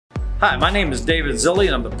Hi, my name is David Zilli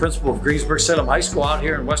and I'm the principal of Greensburg Salem High School out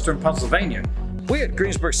here in Western Pennsylvania. We at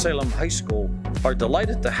Greensburg Salem High School are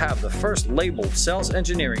delighted to have the first Leybold Sales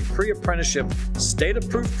Engineering Pre-Apprenticeship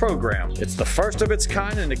state-approved program. It's the first of its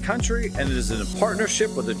kind in the country and it is in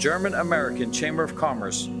partnership with the German-American Chamber of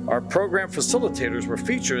Commerce. Our program facilitators were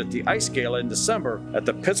featured at the ICE Gala in December at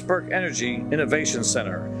the Pittsburgh Energy Innovation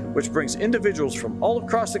Center, which brings individuals from all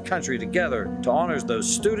across the country together to honor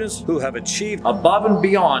those students who have achieved above and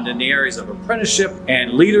beyond in the areas of apprenticeship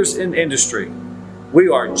and leaders in industry. We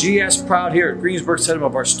are GS proud here at Greensburg Salem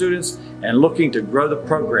of our students and looking to grow the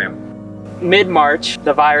program. Mid-March,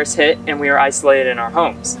 the virus hit and we were isolated in our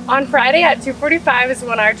homes. On Friday at 2:45 is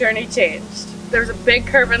when our journey changed. There was a big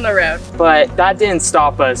curve in the road. But that didn't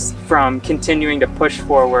stop us from continuing to push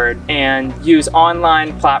forward and use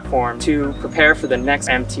online platform to prepare for the next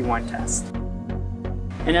MT1 test.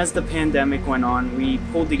 And as the pandemic went on, we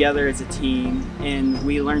pulled together as a team and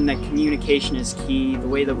we learned that communication is key. The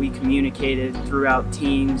way that we communicated throughout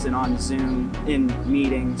Teams and on Zoom in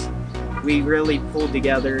meetings, we really pulled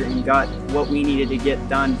together and got what we needed to get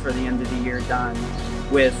done for the end of the year done,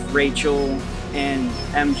 with Rachel and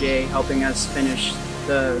MJ helping us finish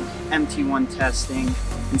the MT1 testing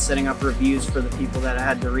and setting up reviews for the people that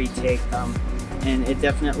had to retake them. And it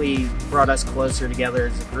definitely brought us closer together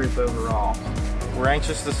as a group overall. We're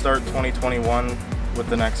anxious to start 2021 with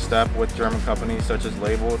the next step with German companies such as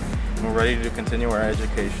Leybold, and we're ready to continue our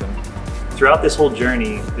education. Throughout this whole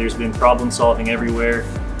journey, there's been problem solving everywhere,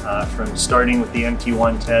 from starting with the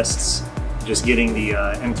MT1 tests, just getting the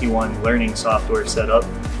MT1 learning software set up,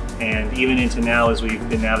 and even into now as we've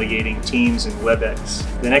been navigating Teams and WebEx.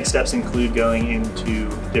 The next steps include going into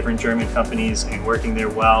different German companies and working there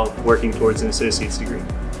while working towards an associate's degree.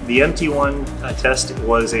 The MT1 test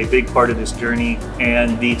was a big part of this journey,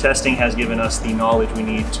 and the testing has given us the knowledge we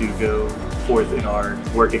need to go forth in our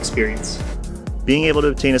work experience. Being able to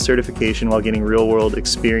obtain a certification while getting real-world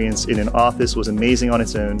experience in an office was amazing on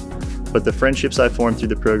its own, but the friendships I formed through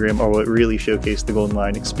the program are what really showcased the Golden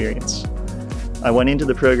Line experience. I went into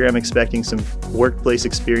the program expecting some workplace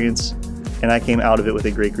experience, and I came out of it with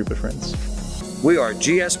a great group of friends. We are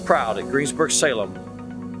GS proud at Greensburg Salem.